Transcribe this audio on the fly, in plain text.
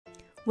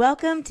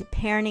Welcome to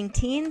Parenting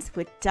Teens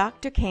with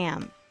Dr.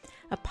 Cam,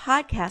 a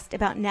podcast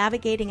about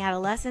navigating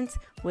adolescence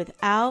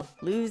without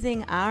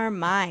losing our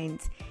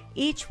minds.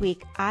 Each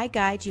week, I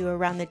guide you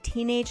around the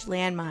teenage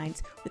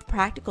landmines with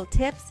practical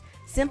tips,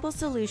 simple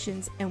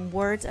solutions, and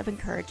words of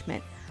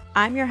encouragement.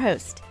 I'm your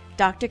host,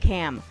 Dr.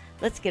 Cam.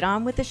 Let's get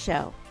on with the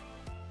show.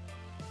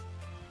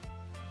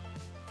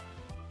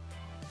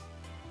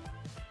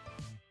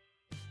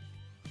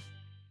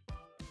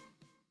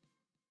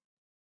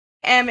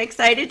 I'm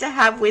excited to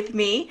have with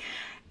me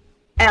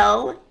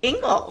Elle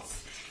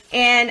Ingalls.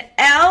 And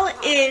Elle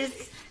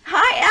is,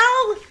 hi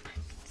Elle,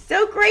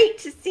 so great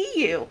to see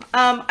you.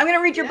 I'm going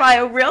to read your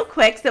bio real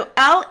quick. So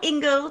Elle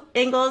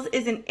Ingalls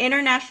is an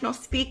international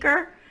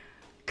speaker,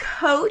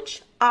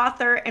 coach,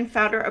 author, and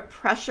founder of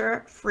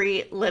Pressure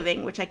Free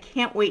Living, which I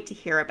can't wait to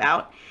hear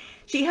about.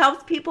 She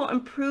helps people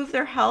improve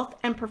their health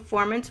and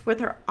performance with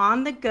her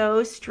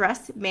on-the-go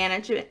stress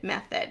management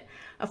method.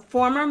 A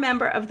former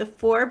member of the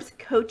Forbes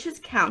Coaches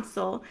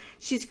Council,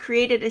 she's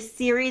created a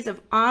series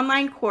of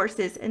online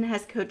courses and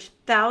has coached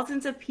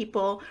thousands of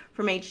people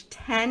from age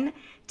 10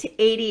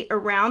 to 80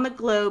 around the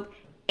globe,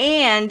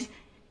 and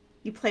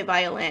you play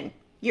violin.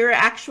 You're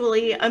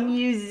actually a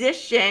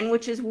musician,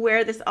 which is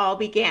where this all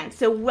began.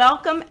 So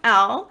welcome,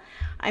 Elle.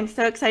 I'm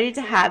so excited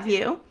to have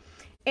you.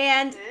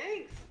 And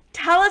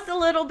tell us a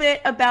little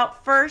bit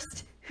about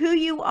first who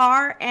you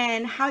are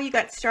and how you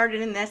got started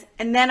in this,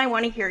 and then I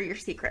want to hear your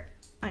secret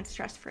on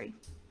stress free.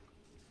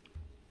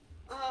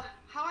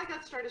 How I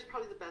got started is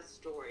probably the best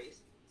story.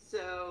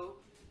 So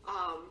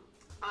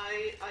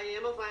I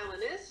am a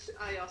violinist.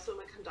 I also am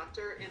a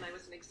conductor, and I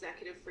was an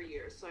executive for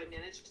years. So I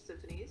managed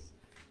symphonies,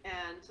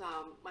 and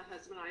my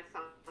husband and I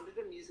founded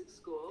a music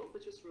school,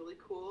 which was really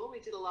cool. We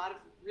did a lot of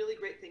really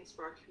great things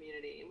for our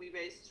community, and we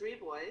raised 3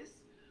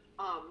 boys.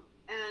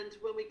 And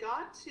when we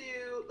got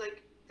to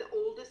the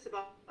oldest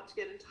about to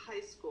get into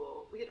high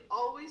school, we had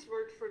always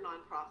worked for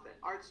nonprofit,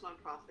 arts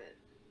nonprofit.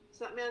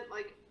 So that meant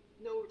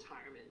no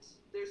retirement.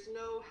 There's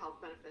no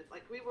health benefits.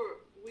 We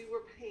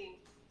were paying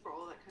for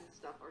all that kind of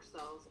stuff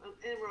ourselves,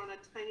 and we're on a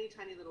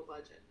tiny little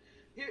budget.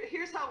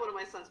 Here's how one of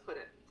my sons put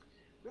it: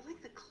 we're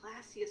like the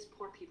classiest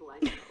poor people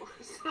I know.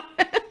 So,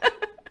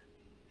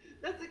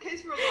 that's the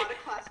case for a lot of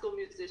classical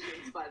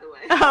musicians, by the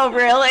way. Oh,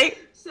 really?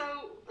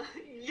 So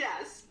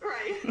yes,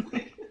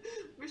 right.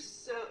 We're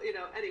so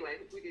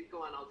Anyway, we could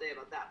go on all day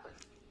about that, but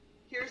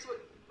here's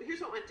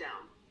what went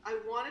down. I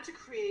wanted to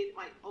create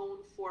my own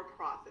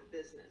for-profit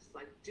business,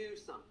 do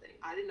something.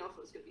 I didn't know if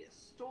it was going to be a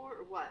store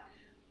or what.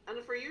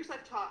 And for years,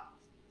 I've taught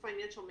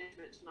financial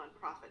management to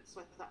nonprofits. So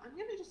I thought, I'm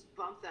going to just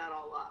bump that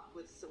all up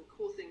with some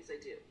cool things I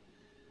do.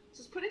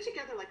 So it's putting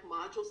together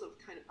modules of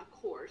kind of a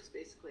course,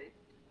 basically.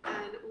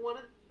 And one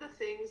of the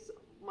things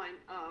my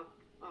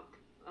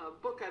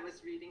book I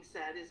was reading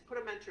said is put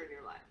a mentor in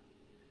your life.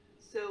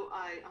 So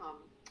I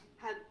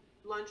had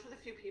lunch with a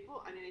few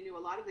people. I knew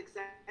a lot of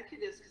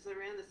executives because I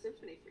ran the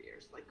symphony for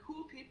years,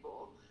 cool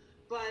people,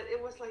 but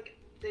it was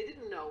they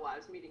didn't know why I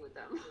was meeting with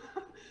them.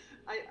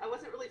 I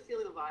wasn't really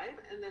feeling the vibe,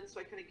 and then so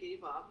I kind of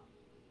gave up.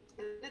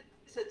 And it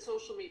said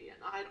social media,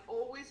 and I'd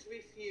always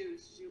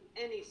refused to do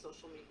any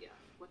social media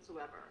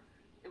whatsoever.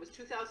 It was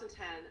 2010.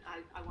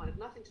 I wanted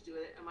nothing to do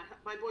with it, and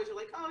my boys were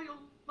like, "Oh,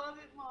 you'll love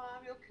it,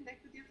 Mom. You'll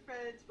connect with your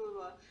friends, blah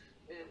blah."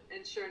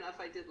 And sure enough,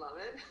 I did love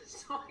it.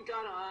 So I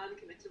got on,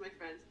 connected with my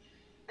friends.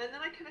 And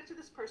then I connected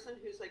this person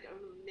who's an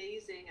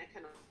amazing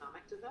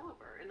economic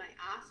developer, and I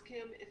asked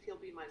him if he'll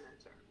be my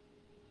mentor.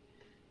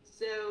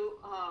 So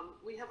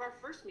we have our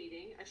first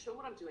meeting. I show him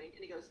what I'm doing,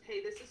 and he goes,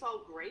 "Hey, this is all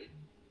great,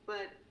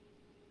 but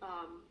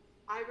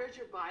I read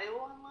your bio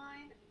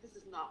online. This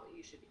is not what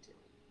you should be doing.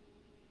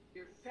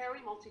 You're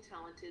very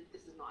multi-talented.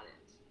 This is not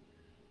it."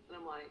 And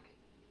I'm like,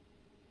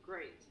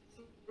 "Great.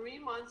 3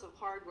 months of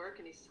hard work,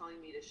 and he's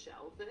telling me to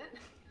shelve it."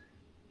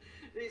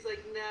 And he's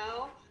like,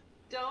 "No,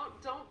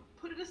 don't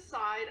put it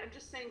aside. I'm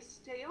just saying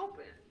stay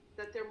open,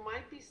 that there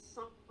might be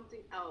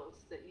something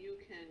else that you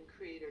can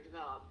create or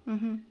develop."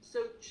 Mm-hmm.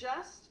 So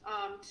just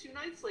 2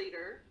 nights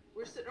later,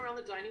 we're sitting around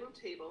the dining room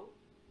table,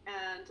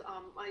 and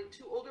my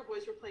 2 older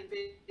boys were playing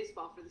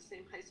baseball for the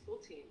same high school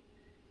team.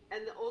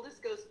 And the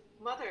oldest goes,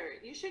 "Mother,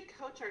 you should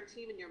coach our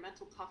team in your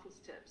mental toughness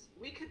tips.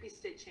 We could be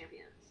state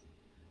champions."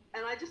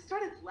 And I just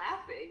started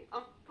laughing.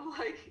 I'm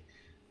like,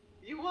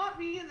 "You want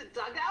me in the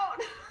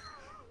dugout?"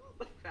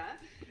 Like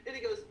that. And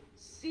he goes,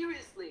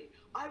 "Seriously,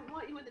 I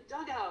want you in the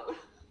dugout."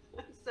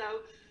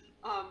 So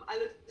I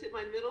looked at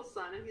my middle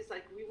son, and he's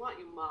like, "We want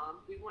you,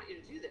 Mom. We want you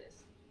to do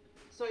this."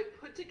 So I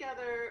put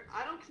together,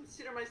 I don't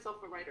consider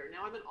myself a writer.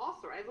 Now I'm an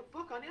author. I have a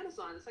book on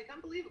Amazon. It's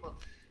unbelievable.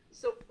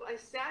 So I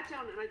sat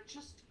down, and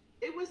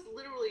it was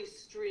literally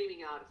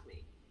streaming out of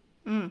me,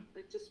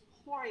 just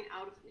pouring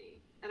out of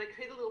me. And I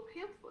created a little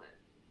pamphlet.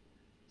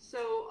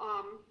 So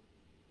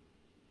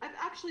I've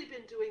actually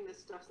been doing this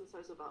stuff since I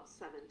was about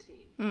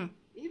 17,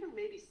 even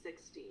maybe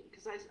 16,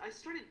 because I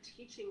started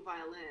teaching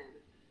violin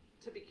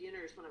to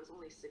beginners when I was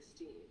only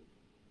 16.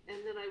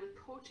 And then I was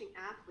coaching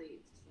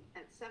athletes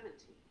at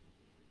 17.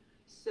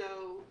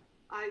 So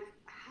I've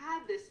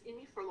had this in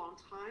me for a long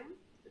time.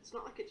 It's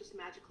not like it just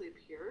magically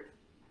appeared,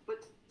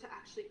 but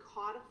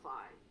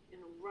codify and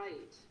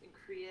write and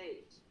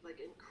create, like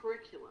in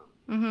curriculum.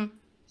 Mm-hmm.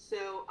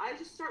 So I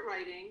just start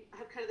writing. I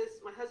have kind of this,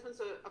 my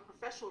husband's a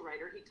professional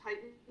writer. He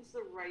tightens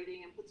the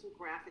writing and puts some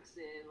graphics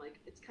in,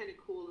 like it's kind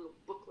of cool little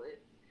booklet.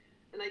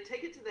 And I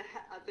take it to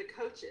the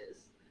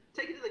coaches,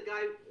 take it to the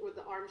guy with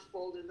the arms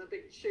folded and the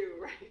big shoe,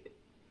 right?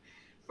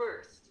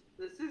 First,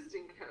 the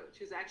assistant coach,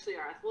 who's actually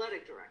our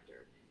athletic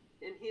director.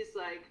 And he's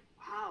like,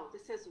 wow,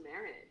 this has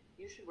merit.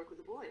 You should work with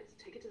the boys.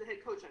 Take it to the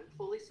head coach. I'm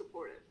fully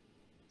supportive.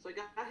 So I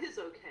got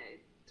his okay,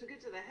 took it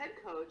to the head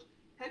coach.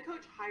 Head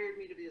coach hired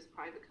me to be his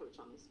private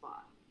coach on the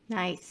spot.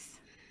 Nice.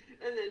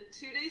 And then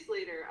 2 days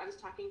later, I was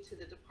talking to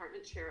the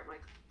department chair at my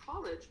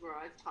college where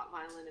I've taught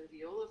violin and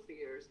viola for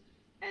years.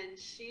 And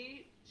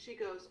she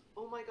goes,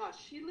 oh my gosh,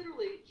 she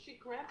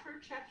grabbed her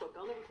checkbook.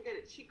 I'll never forget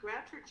it. She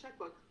grabbed her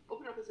checkbook,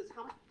 opened up and says,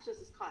 how much does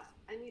this cost?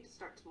 I need to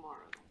start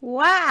tomorrow.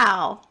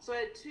 Wow. So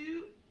I had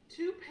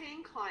two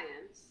paying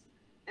clients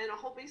and a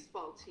whole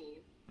baseball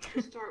team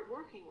to start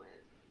working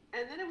with.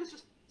 And then it was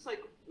just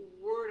like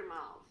word of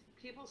mouth.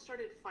 People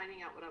started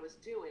finding out what I was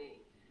doing.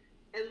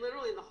 And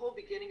literally in the whole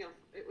beginning of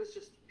it was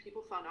just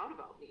people found out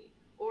about me.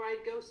 Or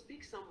I'd go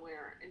speak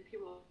somewhere and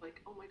people were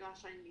like, oh my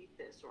gosh, I need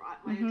this. Or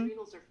my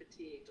adrenals are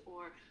fatigued.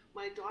 Or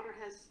my daughter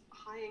has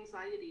high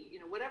anxiety,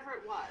 whatever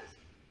it was.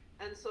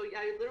 And so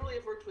I literally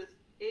have worked with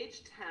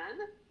age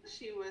 10.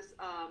 She was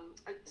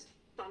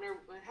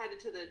headed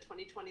to the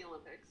 2020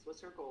 Olympics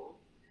was her goal.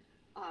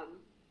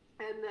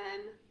 And then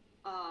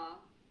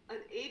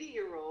an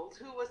 80-year-old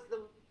who was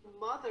the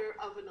mother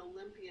of an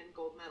Olympian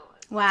gold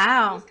medalist.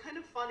 Wow. It was kind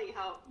of funny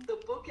how the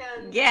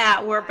bookend.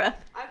 Yeah, we're both.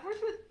 I've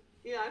worked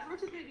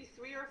with maybe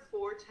 3 or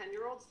 4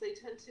 10-year-olds. They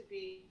tend to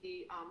be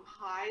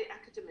high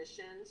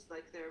academicians,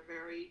 like they're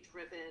very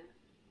driven,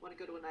 want to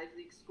go to an Ivy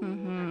League school, that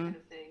kind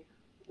of thing,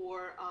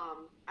 or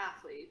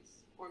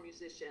athletes or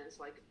musicians.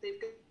 Like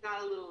they've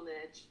got a little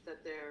niche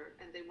that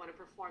and they want to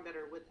perform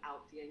better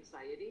without the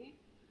anxiety.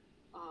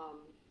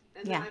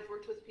 And then I've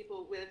worked with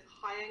people with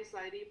high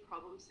anxiety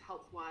problems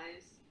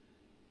health-wise.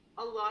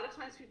 A lot of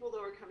times people,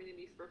 though, are coming to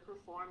me for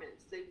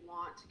performance. They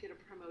want to get a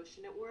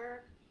promotion at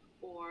work,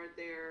 or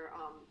they're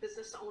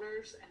business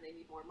owners and they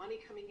need more money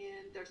coming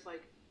in.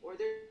 We're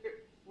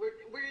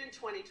in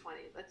 2020,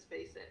 let's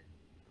face it.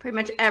 Pretty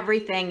much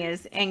everything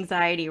is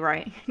anxiety,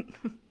 right?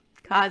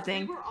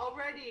 Causing. We were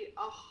already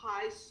a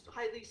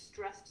highly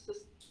stressed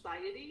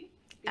society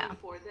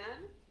before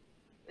then.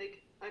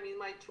 Like, I mean,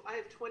 I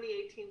have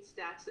 2018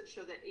 stats that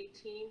show that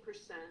 18%,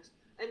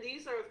 and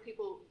these are of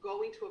people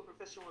going to a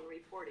professional and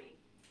reporting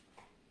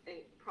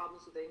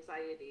problems with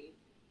anxiety.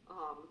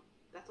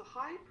 That's a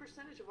high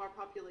percentage of our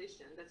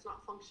population that's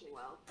not functioning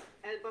well.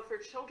 But for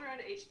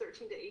children aged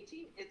 13 to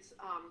 18, it's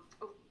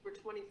over 25%,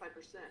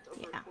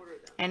 over a quarter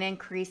of them. And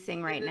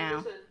increasing right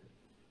now.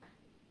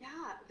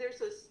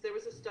 There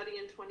was a study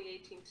in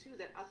 2018 too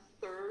that a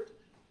third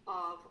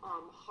of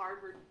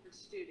Harvard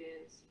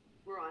students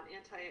were on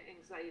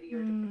anti-anxiety or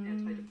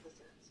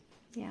antidepressants.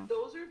 Yeah.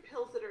 Those are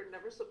pills that are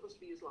never supposed to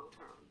be used long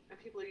term, and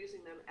people are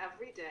using them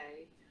every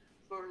day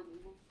for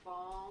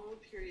long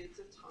periods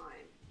of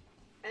time.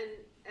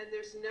 And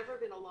there's never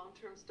been a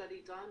long-term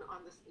study done on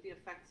the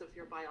effects of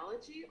your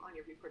biology, on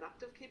your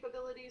reproductive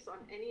capabilities, on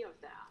any of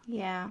that.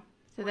 Yeah.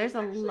 So there's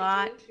a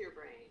lot. To your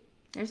brain.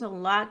 There's a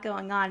lot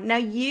going on. Now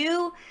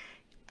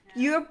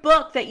your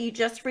book that you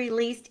just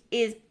released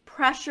is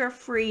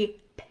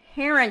Pressure-Free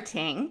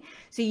Parenting.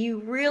 So you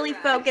really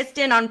focused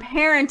in on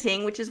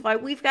parenting, which is why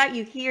we've got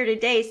you here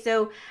today.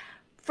 So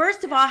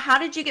first of all, how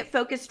did you get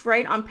focused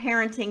right on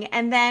parenting?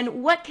 And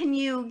then what can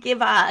you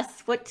give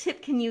us? What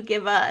tip can you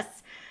give us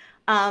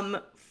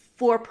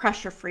for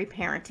pressure-free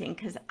parenting?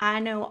 Because I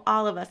know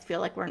all of us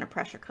feel like we're in a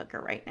pressure cooker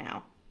right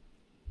now.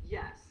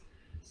 Yes.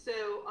 So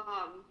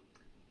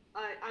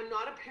I'm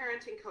not a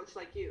parenting coach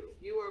like you.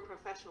 You are a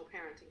professional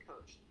parenting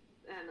coach.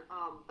 And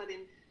but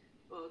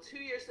 2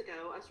 years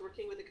ago, I was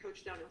working with a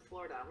coach down in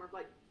Florida. And we're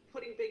like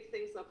putting big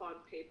things up on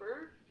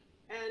paper.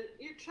 And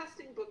you're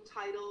testing book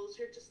titles.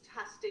 You're just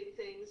testing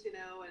things,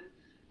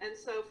 And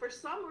so for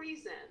some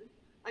reason,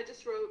 I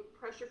just wrote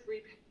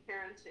Pressure-Free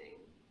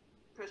Parenting.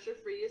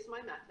 Pressure-free is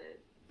my method.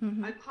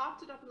 Mm-hmm. I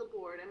popped it up on the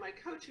board, and my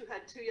coach, who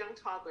had 2 young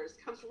toddlers,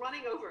 comes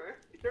running over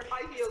in her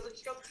high heels, and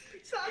she goes,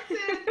 "That's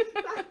it,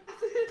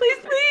 that's it."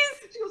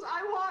 Please. She goes,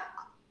 "I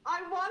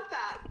want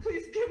that.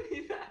 Please give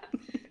me that."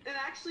 And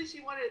actually,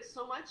 she wanted it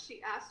so much,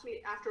 she asked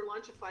me after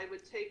lunch if I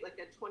would take like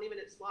a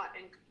 20-minute slot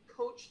and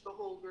coach the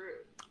whole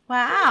group.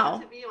 Wow. So I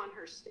got to be on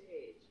her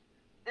stage.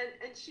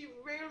 And she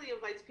rarely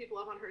invites people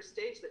up on her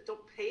stage that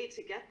don't pay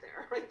to get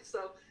there, right?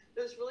 So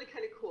it was really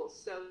kind of cool.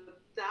 So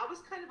that was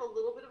kind of a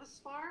little bit of a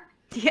spark.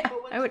 Yeah,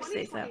 but when I would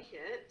say so.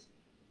 hit,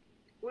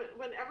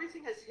 when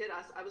everything has hit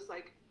us, I was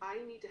like, I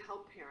need to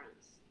help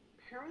parents.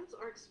 Parents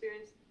are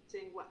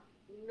experiencing what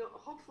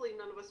hopefully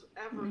none of us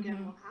ever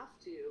again will have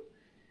to.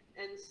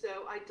 And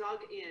so I dug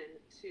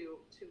into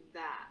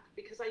that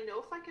because I know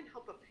if I can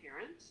help a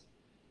parent,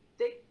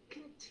 they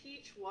can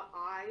teach what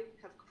I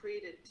have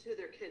created to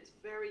their kids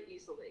very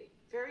easily,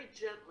 very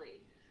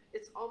gently.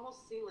 It's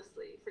almost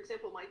seamlessly. For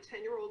example, my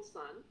 10-year-old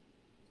son,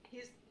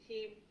 he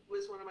he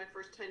was one of my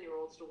first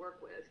 10-year-olds to work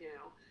with,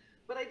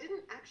 but I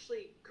didn't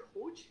actually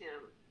coach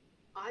him.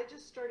 I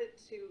just started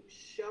to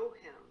show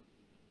him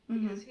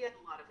because he had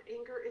a lot of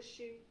anger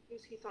issues.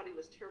 He thought he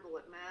was terrible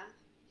at math.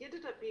 He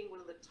ended up being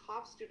one of the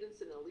top students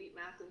in Elite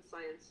Math and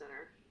Science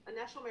Center, a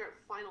National Merit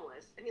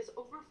finalist, and he has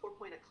over a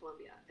 4.0 at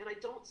Columbia. And I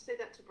don't say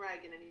that to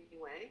brag in any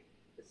way.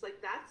 It's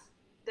like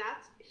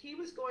he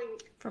was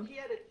going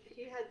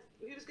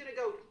he was going to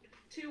go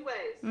two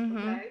ways.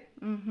 Okay,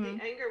 the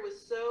anger was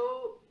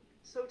so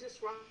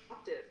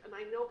disruptive, and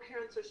I know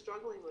parents are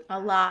struggling with that. A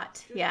lot.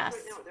 Students Yes.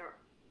 right now,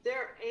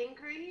 they're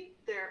angry,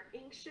 they're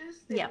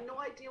anxious, they have no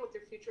idea what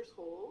their futures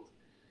hold.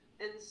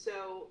 And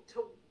so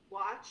to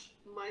watch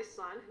my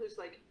son, who's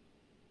like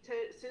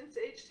since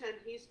age 10,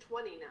 he's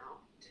 20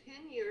 now,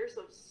 10 years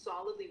of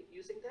solidly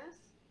using this,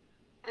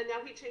 and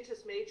now he changed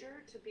his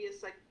major to be a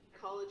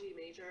psychology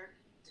major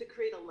to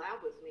create a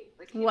lab with me.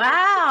 Like,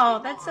 wow,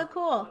 that's so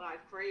cool. What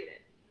I've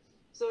created.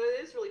 So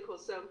it is really cool.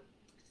 So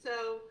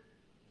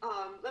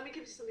let me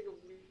give you something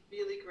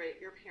really great.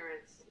 Your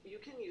parents, you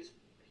can use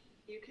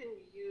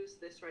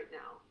this right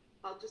now.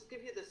 I'll just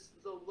give you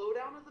the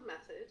lowdown of the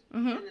method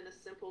and then a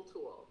simple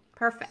tool.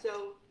 Perfect.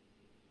 So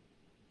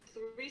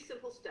 3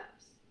 simple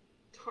steps: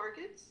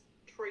 targets,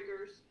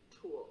 triggers,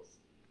 tools.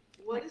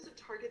 What is a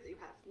target that you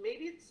have?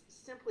 Maybe it's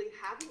simply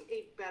having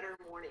a better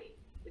morning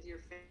with your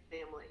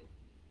family.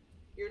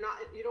 You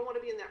don't want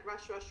to be in that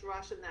rush,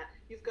 and that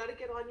you've got to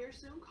get on your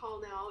Zoom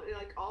call now,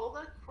 like all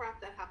the crap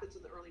that happens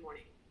in the early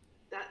morning.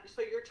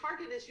 So your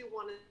target is you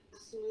want a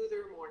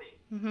smoother morning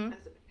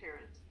as a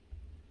parent.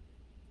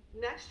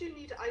 Next, you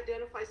need to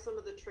identify some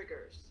of the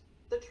triggers.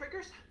 The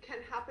triggers can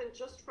happen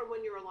just from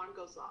when your alarm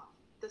goes off.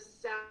 The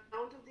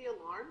sound of the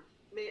alarm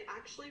may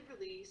actually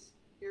release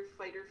your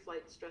fight or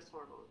flight stress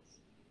hormones.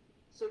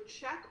 So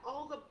check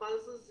all the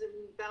buzzes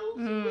and bells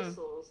and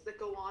whistles that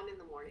go on in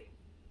the morning.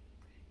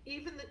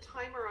 Even the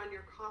timer on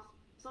your coffee,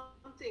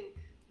 something,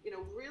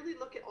 really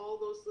look at all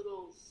those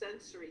little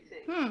sensory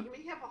things. You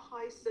may have a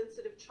high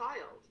sensitive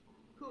child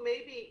who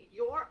maybe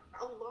your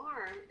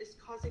alarm is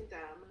causing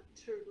them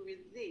to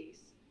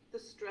release the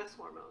stress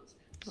hormones.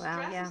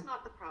 Wow, stress is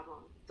not the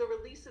problem. The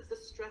release of the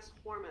stress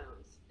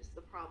hormones is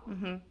the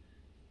problem.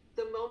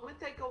 The moment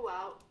they go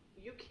out,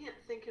 you can't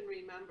think and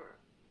remember.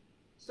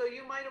 So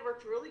you might have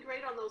worked really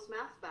great on those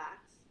math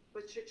facts,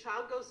 but your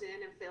child goes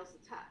in and fails the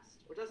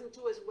test or doesn't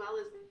do as well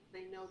as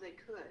they know they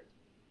could.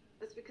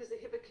 That's because the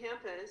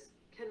hippocampus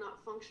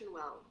cannot function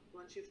well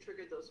once you've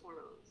triggered those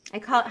hormones. I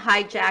call it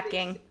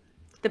hijacking.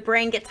 The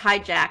brain gets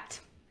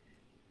hijacked.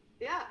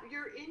 Yeah,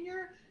 you're in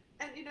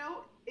and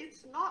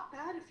it's not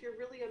bad if you're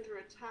really under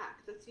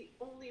attack. That's the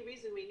only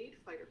reason we need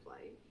fight or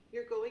flight.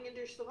 You're going into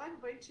your survival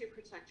mode to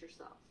protect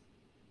yourself.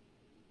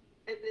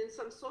 And in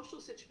some social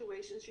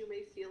situations, you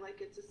may feel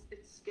like it's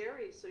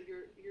scary, so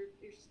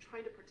you're just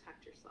trying to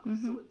protect yourself.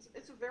 So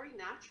it's a very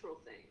natural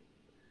thing,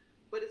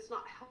 but it's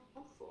not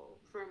helpful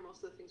for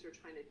most of the things we're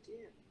trying to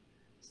do.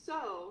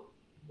 So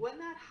when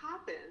that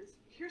happens,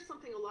 here's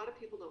something a lot of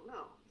people don't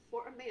know.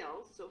 For a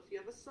male, so if you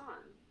have a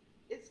son,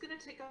 it's going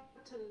to take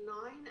up to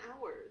 9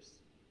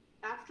 hours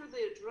after the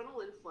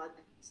adrenaline flood,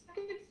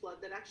 second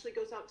flood that actually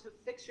goes out to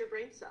fix your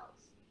brain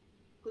cells.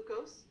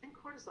 Glucose and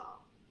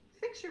cortisol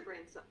fix your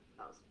brain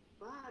cells.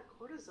 But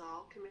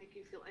cortisol can make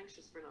you feel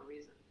anxious for no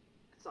reason.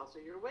 It's also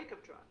your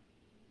wake-up drug.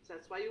 So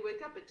that's why you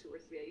wake up at 2 or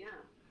 3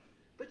 a.m.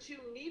 But you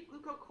need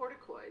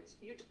glucocorticoids.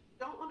 You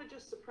don't want to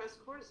just suppress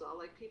cortisol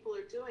like people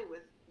are doing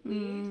with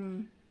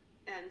weed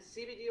and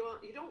CBD oil.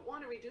 You don't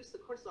want to reduce the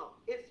cortisol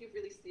if you've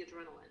released the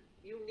adrenaline.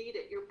 You need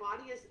it. Your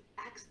body is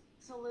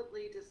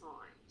excellently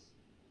designed.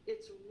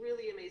 It's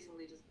really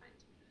amazingly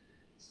designed.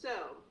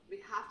 So we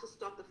have to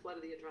stop the flood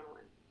of the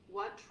adrenaline.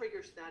 What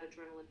triggers that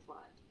adrenaline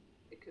flood?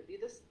 It could be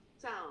the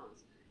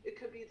sounds. It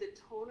could be the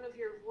tone of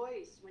your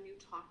voice when you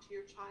talk to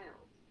your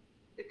child.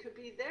 It could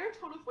be their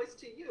tone of voice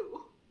to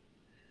you.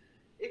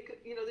 It could,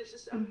 there's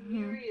just a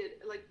myriad.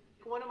 Like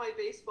one of my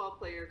baseball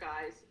player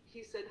guys,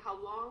 he said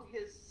how long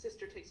his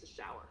sister takes a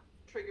shower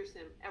triggers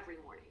him every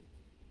morning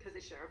because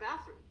they share a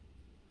bathroom.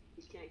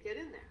 He can't get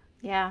in there.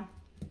 Yeah.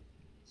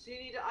 So you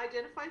need to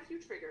identify a few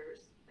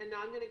triggers, and now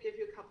I'm going to give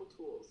you a couple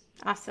tools.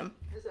 Awesome.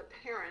 As a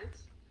parent,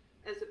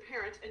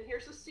 and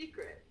here's a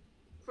secret.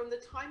 From the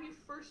time you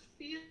first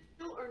feel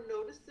or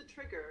notice the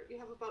trigger, you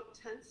have about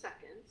 10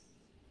 seconds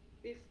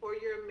before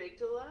your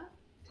amygdala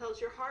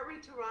tells your heart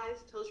rate to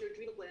rise, tells your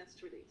adrenal glands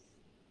to release.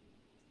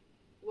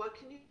 What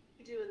can you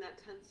do in that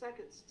 10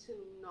 seconds to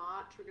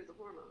not trigger the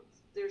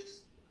hormones?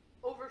 There's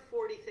over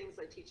 40 things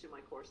I teach in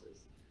my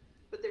courses,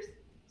 but there's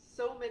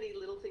so many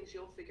little things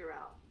you'll figure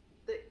out.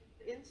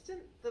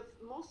 The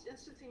most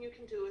instant thing you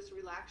can do is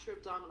relax your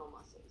abdominal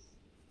muscles.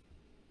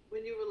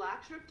 When you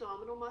relax your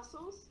abdominal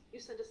muscles, you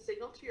send a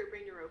signal to your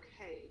brain you're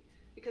okay,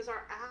 because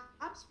our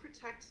abs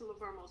protect some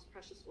of our most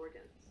precious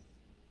organs.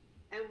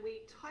 And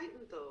we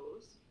tighten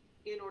those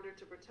in order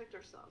to protect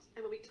ourselves.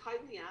 And when we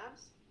tighten the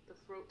abs, the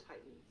throat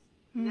tightens.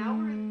 Now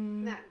we're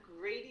in that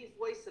Grady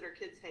voice that our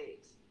kids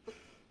hate.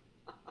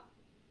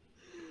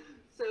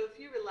 So if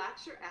you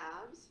relax your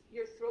abs,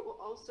 your throat will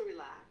also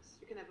relax.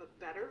 You can have a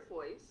better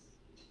voice,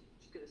 which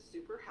is going to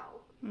super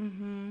help.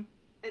 Mm-hmm.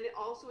 And it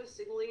also is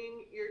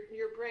signaling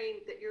your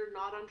brain that you're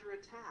not under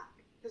attack.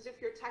 Because if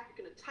you're attacked,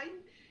 you're going to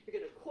tighten, you're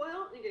going to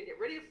coil, and you're going to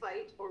get ready to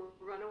fight or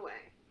run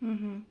away.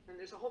 Mm-hmm. And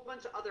there's a whole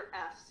bunch of other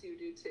F's you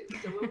do too.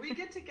 So when we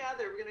get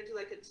together, we're going to do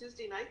like a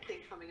Tuesday night thing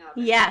coming up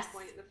Yes. at some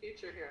point in the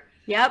future here.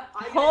 Yep.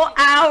 Whole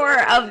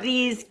hour of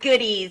these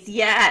goodies.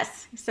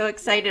 Yes. So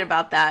excited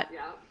about that.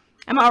 Yeah.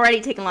 I'm already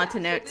taking lots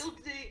of notes. So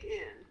we'll dig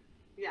in.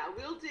 Yeah,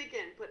 we'll dig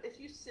in. But if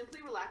you simply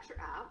relax your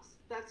abs,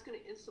 that's going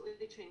to instantly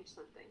change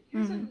something.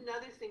 Here's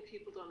another thing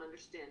people don't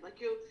understand.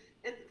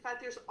 In fact,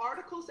 there's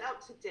articles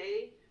out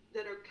today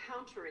that are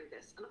countering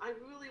this. And I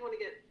really want to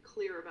get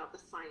clear about the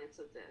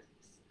science of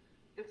this.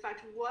 In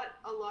fact,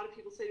 what a lot of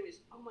people say to me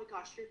is, oh my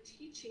gosh, you're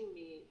teaching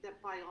me that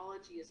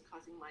biology is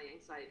causing my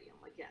anxiety. I'm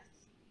like,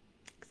 yes.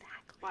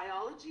 Exactly.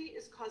 Biology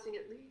is causing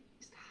at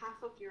least half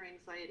of your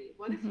anxiety.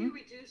 What if you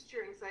reduced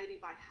your anxiety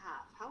by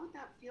half? How would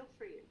that feel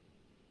for you?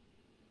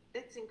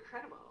 It's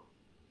incredible.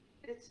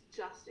 It's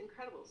just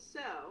incredible.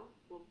 So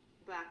we'll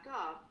back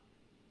up.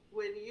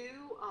 When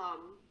you,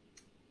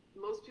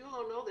 most people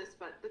don't know this,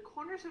 but the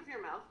corners of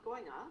your mouth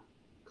going up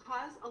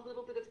cause a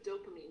little bit of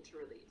dopamine to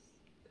release.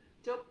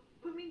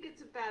 Dopamine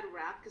gets a bad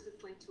rap because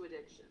it's linked to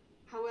addiction.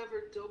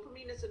 However,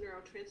 dopamine is a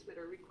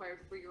neurotransmitter required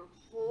for your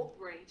whole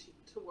brain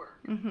to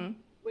work. Mm-hmm.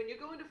 When you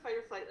go into fight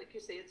or flight, like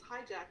you say, it's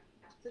hijacked.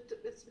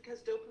 It's because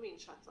dopamine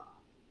shuts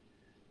off.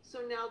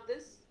 So now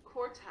this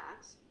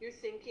cortex, you're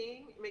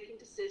thinking, making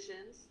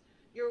decisions,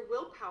 your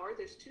willpower,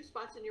 there's 2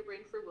 spots in your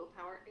brain for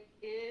willpower,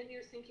 and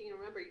your thinking, and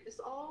remember, it's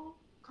all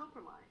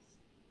compromised.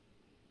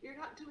 You're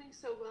not doing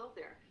so well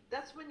there.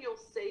 That's when you'll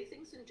say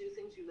things and do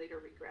things you later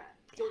regret.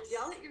 You'll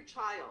yell at your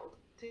child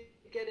to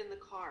get in the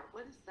car.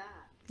 What is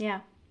that?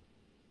 Yeah.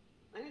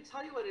 I'm going to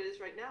tell you what it is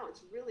right now.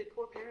 It's really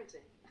poor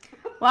parenting.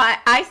 Well,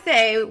 I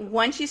say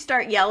once you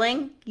start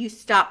yelling, you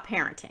stop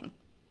parenting.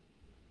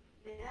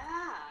 Yeah,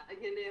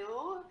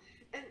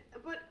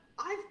 but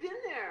I've been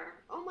there.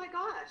 Oh my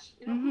gosh.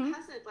 Who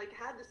hasn't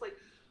had this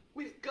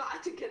we've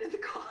got to get in the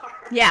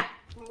car. Yeah.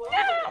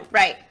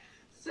 Right.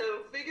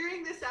 So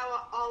figuring this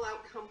all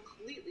out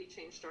completely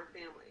changed our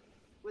family.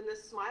 When the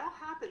smile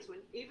happens,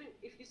 even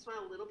if you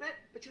smile a little bit,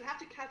 but you have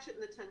to catch it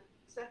in the 10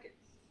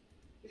 seconds.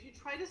 If you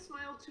try to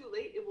smile too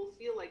late, it will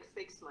feel like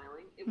fake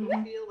smiling. It will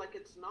feel like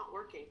it's not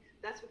working.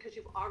 That's because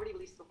you've already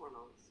released the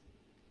hormones.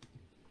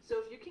 So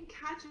if you can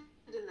catch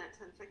it in that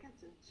 10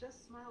 seconds and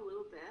just smile a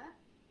little bit,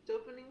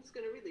 dopamine's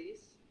going to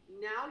release.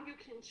 Now you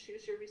can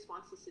choose your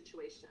response to the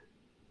situation.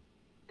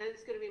 And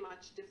it's going to be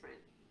much different.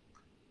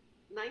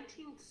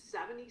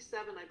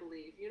 1977, I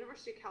believe,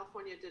 University of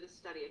California did a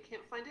study. I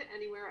can't find it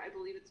anywhere. I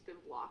believe it's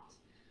been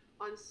blocked,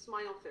 on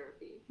smile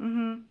therapy.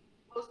 Mm-hmm.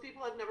 Most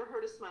people have never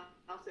heard of smile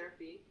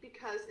therapy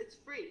because it's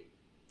free.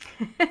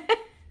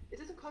 It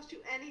doesn't cost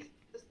you anything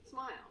to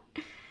smile.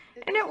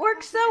 And it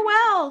works so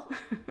well.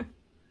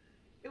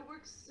 It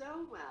works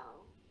so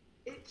well.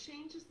 It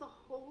changes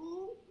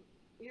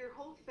your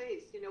whole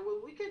face.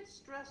 When we get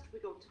stressed, we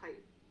go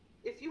tight.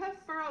 If you have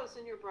furrows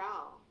in your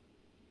brow,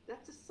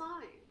 that's a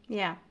sign.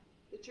 Yeah.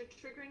 That you're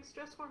triggering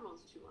stress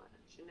hormones too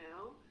much,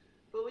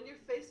 But when your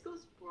face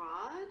goes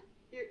broad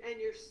and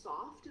you're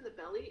soft in the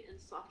belly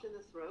and soft in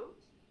the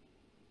throat,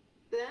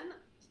 then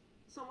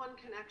someone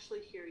can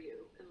actually hear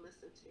you and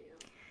listen to you.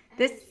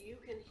 And you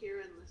can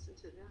hear and listen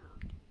to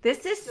them.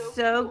 This is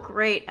so cool.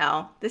 Great,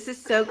 Elle. This is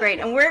so great.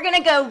 And we're going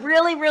to go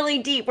really, really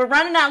deep. We're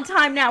running out of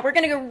time now. We're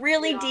going to go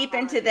really deep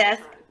into this.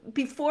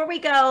 Before we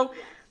go,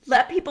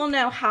 let people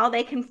know how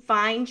they can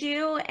find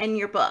you and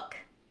your book.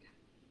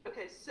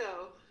 Okay,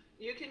 so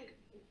you can,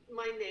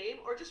 my name,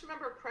 or just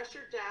remember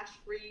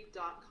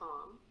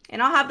pressure-free.com.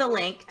 And I'll have the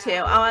link too.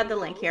 I'll add the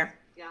link here.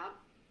 Yeah.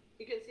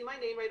 You can see my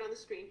name right on the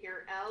screen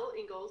here, Elle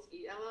Ingalls,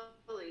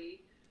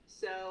 E-L-L-E.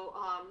 So,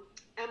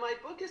 and my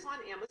book is on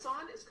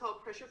Amazon. It's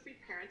called Pressure Free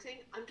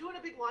Parenting. I'm doing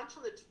a big launch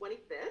on the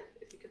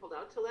 25th, if you can hold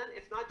out till then.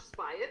 If not, just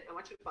buy it. I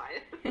want you to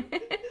buy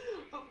it,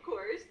 of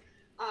course.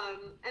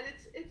 And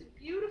it's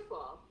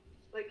beautiful.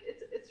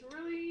 It's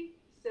really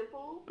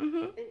simple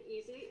and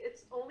easy.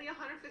 It's only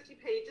 150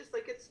 pages.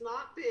 It's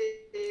not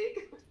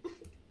big.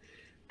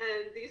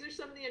 And these are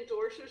some of the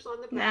endorsers on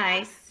the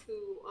back. Nice.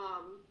 Who,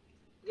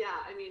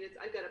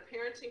 I've got a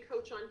parenting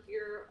coach on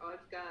here.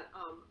 I've got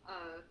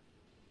a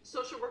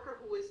social worker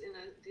who was in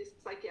a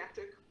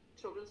psychiatric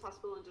children's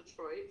hospital in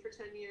Detroit for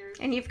 10 years.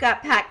 And you've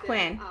got Pat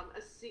Quinn.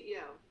 A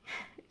CEO.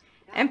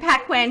 And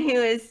Pat Quinn,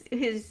 who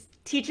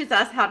teaches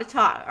us how to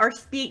talk or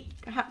speak,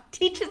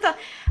 teaches us,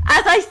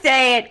 as I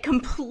say it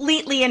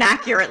completely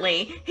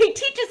inaccurately, he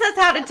teaches us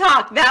how to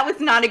talk. That was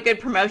not a good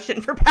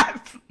promotion for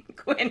Pat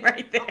Quinn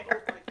right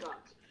there. Oh my gosh.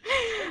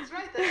 That's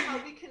right. That's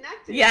how we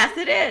connected. Yes,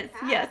 it is.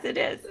 Yes, it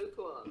is. So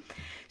cool.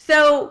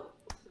 So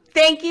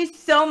thank you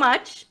so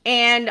much.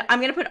 And I'm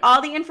going to put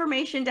all the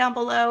information down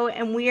below,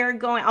 and we are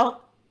going,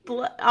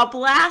 I'll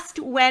blast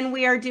when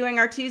we are doing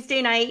our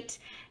Tuesday night.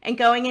 and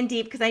going in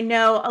deep, because I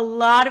know a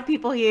lot of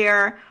people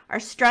here are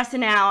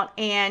stressing out,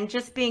 and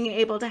just being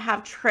able to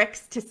have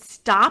tricks to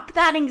stop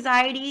that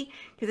anxiety,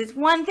 because it's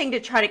one thing to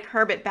try to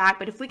curb it back,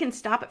 but if we can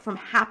stop it from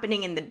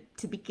happening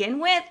to begin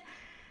with,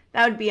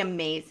 that would be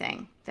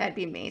amazing. That'd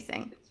be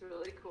amazing. It's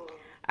really cool.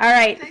 All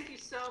right. Thank you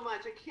so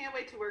much. I can't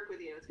wait to work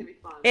with you. It's going to be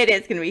fun. It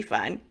is going to be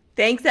fun.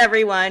 Thanks,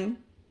 everyone.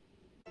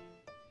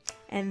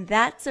 And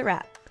that's a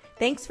wrap.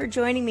 Thanks for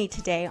joining me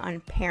today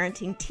on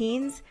Parenting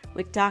Teens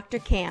with Dr.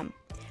 Cam.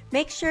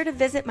 Make sure to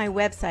visit my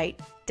website,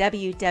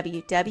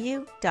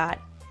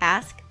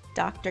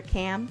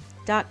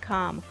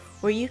 www.askdrcam.com,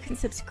 where you can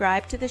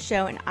subscribe to the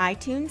show in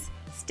iTunes,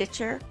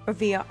 Stitcher, or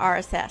via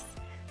RSS,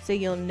 so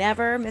you'll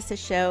never miss a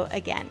show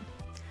again.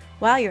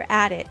 While you're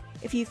at it,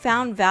 if you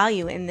found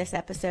value in this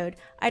episode,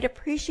 I'd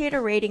appreciate a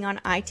rating on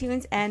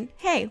iTunes, and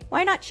hey,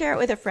 why not share it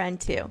with a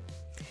friend too?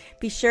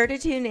 Be sure to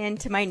tune in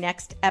to my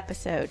next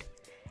episode.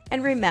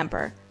 And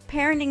remember,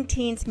 parenting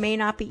teens may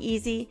not be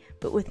easy,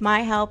 but with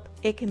my help,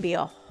 it can be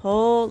a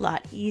whole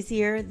lot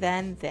easier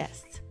than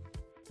this.